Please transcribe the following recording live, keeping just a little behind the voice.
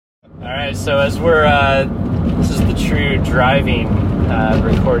right, so as we're, this is the true driving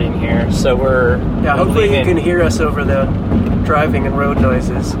recording here. So we're hopefully leaving. you can hear us over the driving and road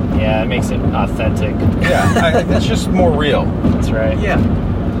noises. Yeah, it makes it authentic. Yeah, it's just more real. That's right. Yeah.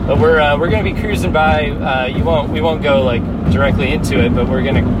 But we're going to be cruising by. We won't go like directly into it, but we're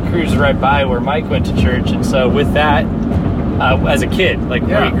going to cruise right by where Mike went to church. And so with that, as a kid, like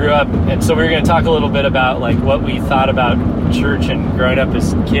where he grew up, and so we're going to talk a little bit about like what we thought about church and growing up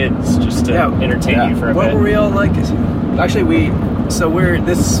as kids, just to entertain you for a bit. What were we all like? Actually,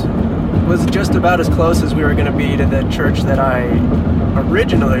 this was just about as close as we were going to be to the church that I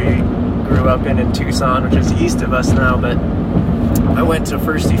originally grew up in Tucson, which is east of us now, but I went to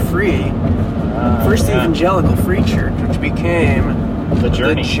First Evangelical Free Church, which became The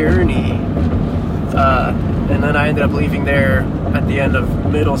Journey. And then I ended up leaving there at the end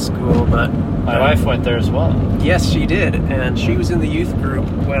of middle school, but my wife went there as well. Yes, she did, and she was in the youth group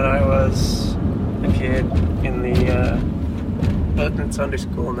when I was a kid in in Sunday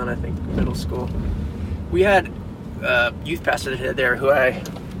school, and then I think middle school. We had a youth pastor there who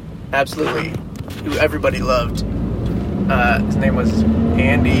everybody loved. His name was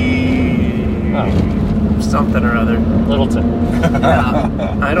Andy something or other. Littleton.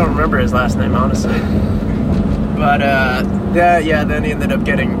 Yeah, I don't remember his last name, honestly. But then he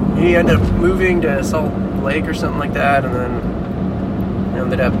ended up moving to Salt Lake or something like that, and then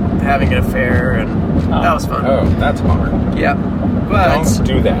ended up having an affair, and that was fun. Oh, that's a bummer. Yeah, but don't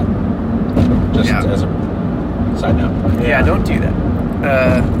do that. Just as a side note. Yeah, don't do that.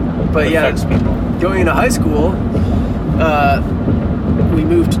 But people. Going into high school, we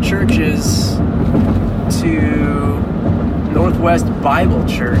moved to churches to Northwest Bible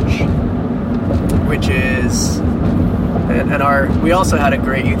Church, which is, we also had a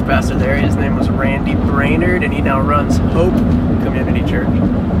great youth pastor there. His name was Randy Brainerd, and he now runs Hope Community Church.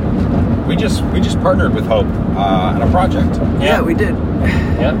 We just partnered with Hope on a project. Yeah, we did.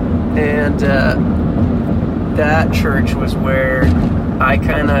 Yep. And that church was where I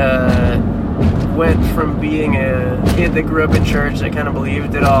kind of went from being a kid that grew up in church that kind of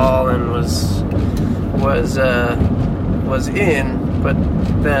believed it all and was in, but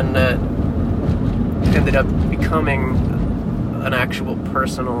then ended up becoming an actual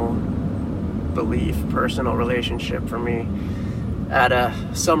personal belief, personal relationship for me at a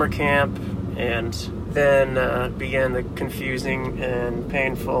summer camp, and then began the confusing and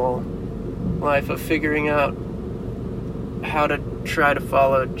painful life of figuring out how to try to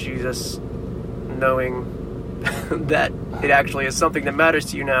follow Jesus, knowing that it actually is something that matters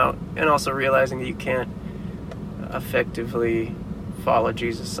to you now, and also realizing that you can't effectively follow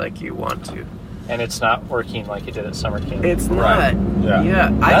Jesus like you want to. And it's not working like it did at summer camp. It's not. Right.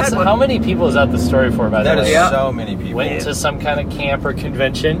 Yeah. How many people is that the story for, by the way? That is so many people. Went to some kind of camp or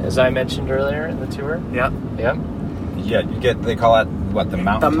convention, as I mentioned earlier in the tour. Yeah. Yep. Yeah, they call it, the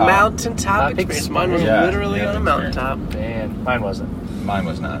mountaintop? The mountaintop experience. Mine was literally on a mountaintop. Man, mine wasn't. Mine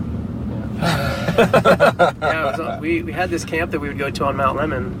was not. Yeah, we had this camp that we would go to on Mount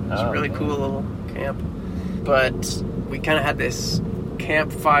Lemmon. It was a really cool little camp. But we kind of had this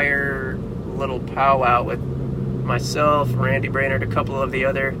campfire little powwow with myself, Randy Brainerd, a couple of the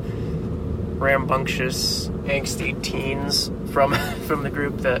other rambunctious, angsty teens from the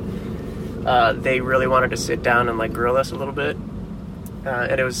group that they really wanted to sit down and like grill us a little bit.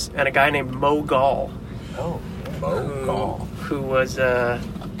 And a guy named Mo Gall. Oh, Mo Gall. Who was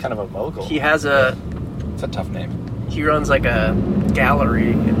kind of a mogul. He has it's a tough name. He runs like a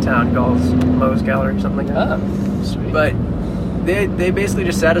gallery in town, Mo's Gallery, something like that. Oh, sweet. But they basically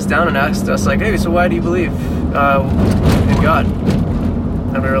just sat us down and asked us, like, hey, so why do you believe in God?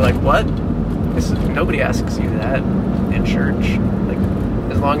 And we were like, what? Nobody asks you that in church. Like,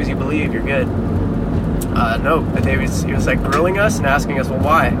 as long as you believe, you're good. No, but he was like grilling us and asking us, well,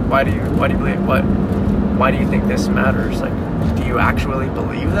 why? Why do you believe? Why do you think this matters? Like, do you actually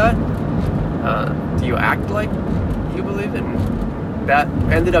believe that? Do you act like you believe it? And that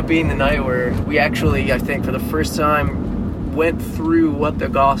ended up being the night where we actually, I think, for the first time, went through what the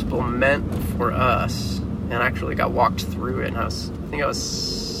gospel meant for us, and actually got walked through it. And I think I was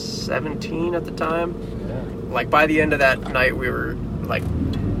 17 at the time. Yeah. Like, by the end of that night, we were like,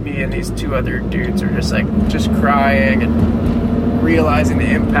 me and these two other dudes are just crying and realizing the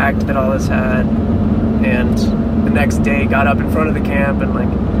impact that all this had. And the next day, got up in front of the camp and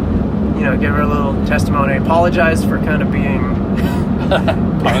gave her a little testimony, apologized for kind of being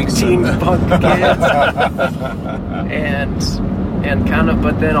teen punk kids, and kind of,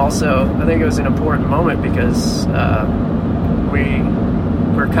 but then also I think it was an important moment because we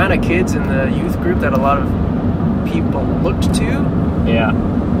were kind of kids in the youth group that a lot of people looked to. Yeah.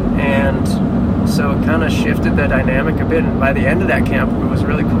 And And so it kind of shifted the dynamic a bit. And by the end of that camp, it was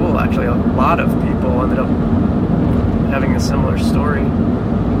really cool. Actually, a lot of people ended up having a similar story.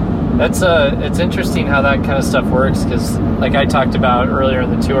 That's it's interesting how that kind of stuff works, because like I talked about earlier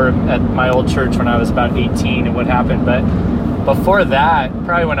in the tour at my old church when I was about 18 and what happened, but before that,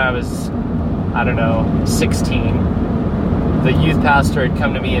 probably when I was, I don't know, 16, the youth pastor had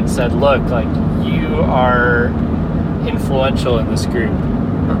come to me and said, look, like, you are influential in this group,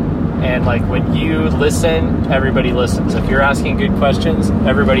 and like when you listen, everybody listens. If you're asking good questions,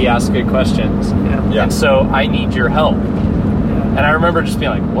 everybody asks good questions. Yeah. And so I need your help. And I remember just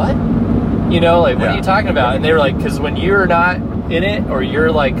being like, what? You know, like, what are you talking about? And they were like, because when you're not in it, or you're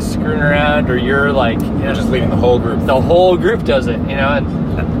like screwing around, or you're like, You're just leading the whole group does it, you know?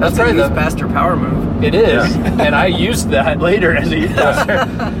 And That's probably a youth pastor power move. it is. And I used that later as a youth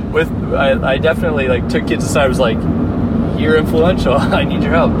pastor. I definitely like took kids aside. I was like, you're influential. I need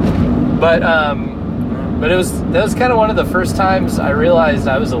your help. But that was kind of one of the first times I realized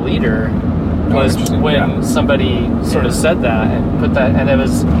I was a leader. Was when somebody sort of said that and put that, and it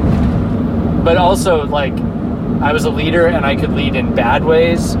was, but also like I was a leader and I could lead in bad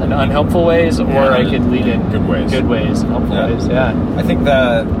ways and unhelpful ways, or I could lead in good ways and helpful ways. Yeah. I think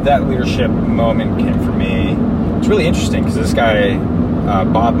that leadership moment came for me. It's really interesting because this guy,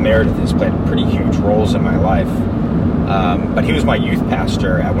 Bob Meredith, has played pretty huge roles in my life. But he was my youth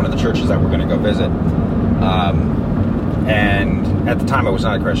pastor at one of the churches that we're going to go visit. And at the time I was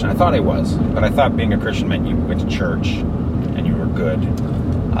not a Christian. I thought I was, but I thought being a Christian meant you went to church and you were good,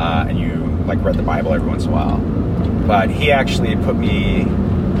 and you like read the Bible every once in a while. But he actually put me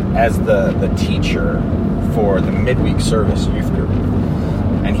as the teacher for the midweek service youth group,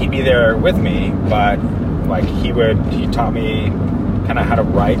 and he'd be there with me, but like he taught me kind of how to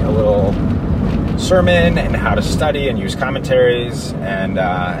write a little sermon and how to study and use commentaries,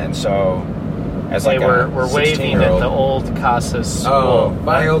 and so as like we're waving at the old Casas school. Oh,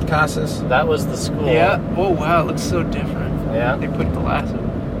 my old Casas. That was the school. Yeah. Oh wow, it looks so different. Yeah. They put glass in.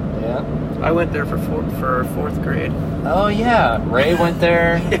 Yeah. I went there for fourth grade. Oh yeah, Ray went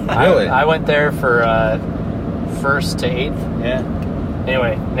there. Really? I went there for first to eighth. Yeah.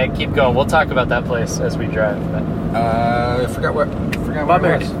 Anyway, Nick, keep going. We'll talk about that place as we drive. But. I forgot what Bob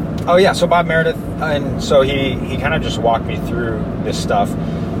it was. Oh yeah, so Bob Meredith, and so he kind of just walked me through this stuff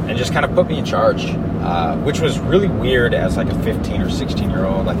and just kind of put me in charge, which was really weird as like a 15 or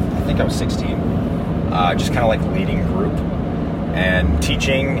 16-year-old. I think I was 16. Just kind of like leading a group and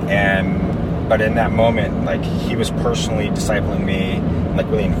teaching, but in that moment, like he was personally discipling me, like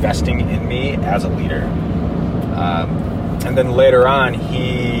really investing in me as a leader. And then later on,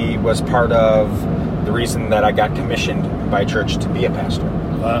 he was part of the reason that I got commissioned by church to be a pastor.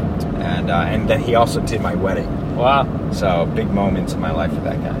 Wow. And then he also did my wedding. Wow. So big moments in my life for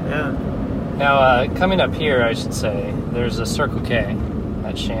that guy. Yeah. Now, coming up here, I should say, there's a Circle K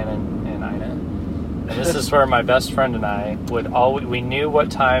at Shannon and Ina. And this is where my best friend and I we knew what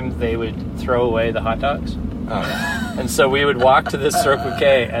time they would throw away the hot dogs. Oh. And so we would walk to this Circle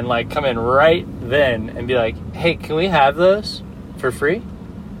K and like come in right then and be like, hey, can we have those for free?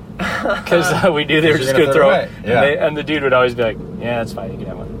 Because we knew they were just going to throw it. Yeah. And the dude would always be like, yeah, that's fine, you can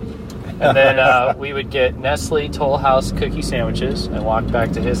have one. And then we would get Nestle Toll House cookie sandwiches and walk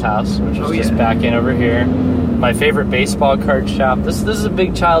back to his house, which was just back in over here. My favorite baseball card shop. This is a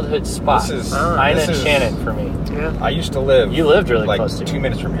big childhood spot. This is Ina and Shannon for me. Yeah. I used to live. You lived really like close to 2 me.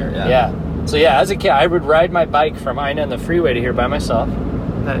 minutes from here. Yeah. Yeah. So yeah, as a kid, I would ride my bike from Ina and the freeway to here by myself.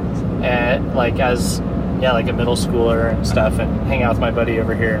 Nice. And like like a middle schooler and stuff, and hang out with my buddy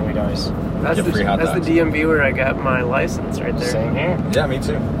over here, and we'd always That's Get free hot the dogs. DMV where I got my license right there. same here. Yeah, me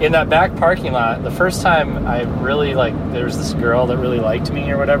too. In that back parking lot, the first time I really there was this girl that really liked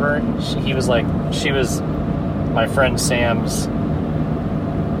me or whatever. She was my friend Sam's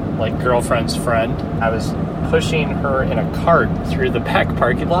like girlfriend's friend. I was pushing her in a cart through the back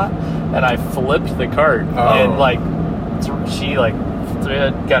parking lot, and I flipped the cart, and she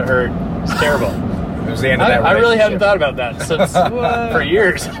got hurt. It's terrible. It was the end of that I really haven't relationship. thought about that since for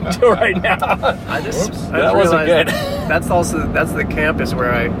years until right now. I just That wasn't realized good. That's the campus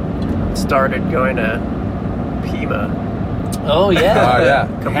where I started going to Pima. Oh yeah. Oh yeah.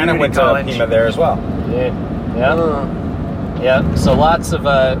 Community Hannah went college. to Pima there as well. Yeah. So lots of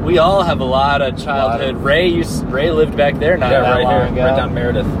we all have a lot of childhood. Ray lived back there not that right long here, ago. right down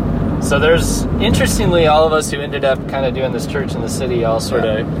Meredith. So there's interestingly all of us who ended up kind of doing this church in the city all sort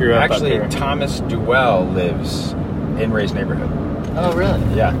of grew up Actually, up here. Thomas Duell lives in Ray's neighborhood. Oh really?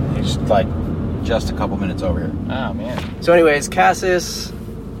 Yeah, he's like just a couple minutes over here. Oh man. So anyways, Cassis,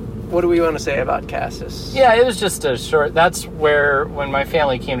 what do we want to say about Cassis? Yeah, it was just a short. That's where when my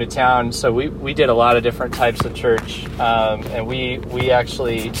family came to town. So we did a lot of different types of church, and we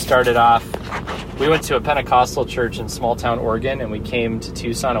actually started off. We went to a Pentecostal church in small town Oregon, and we came to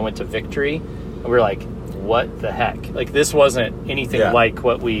Tucson and went to Victory, and we were like, "What the heck?" Like this wasn't anything like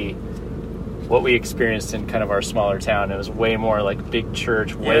what we experienced in kind of our smaller town. It was way more like big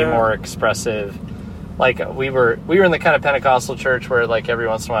church, way more expressive. Like we were in the kind of Pentecostal church where like every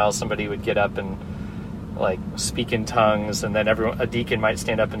once in a while somebody would get up and like speak in tongues, and then a deacon might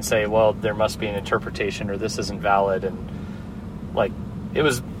stand up and say, well, there must be an interpretation, or this isn't valid. And like it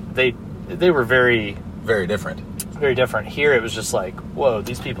was, they were very different. Very different. Here it was just like, whoa,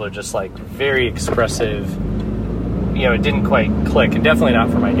 these people are just like very expressive. You know, it didn't quite click, and definitely not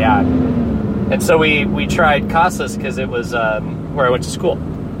for my dad. And so we tried Casas because it was where I went to school.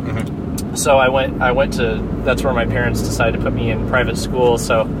 Mm-hmm. So I went to, that's where my parents decided to put me in private school.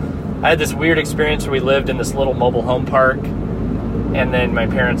 So I had this weird experience where we lived in this little mobile home park, and then my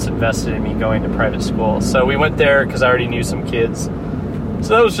parents invested in me going to private school. So we went there because I already knew some kids.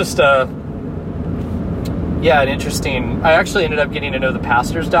 So that was just an interesting, I actually ended up getting to know the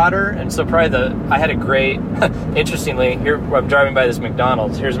pastor's daughter. And so I had a great, interestingly, here I'm driving by this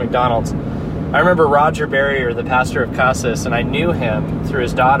McDonald's. Here's McDonald's. I remember Roger Barrier, the pastor of Casas, and I knew him through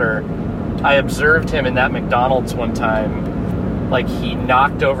his daughter. I observed him in that McDonald's one time. Like, he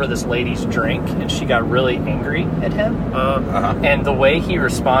knocked over this lady's drink, and she got really angry at him. And the way he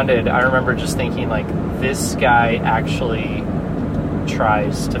responded, I remember just thinking, like, this guy actually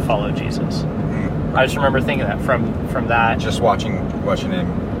tries to follow Jesus. I just remember thinking that from that. Just watching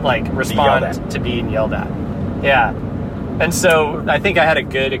him, like, respond to being yelled at. Yeah. And so I think I had a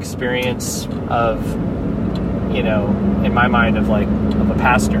good experience of, you know, in my mind of a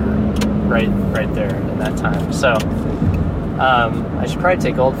pastor right there in that time. So I should probably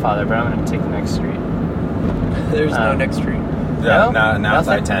take Old Father, but I'm going to take the next street. There's no next street. Yeah, now it's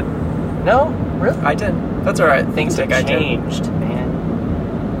I-10. No? Really? I-10. That's all right. Things have changed,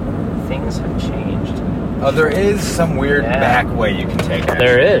 man. Things have changed. Oh, there is some weird back way you can take.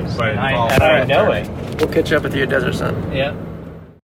 There is. But I know it. We'll catch up with you at Desert Sun. Yeah.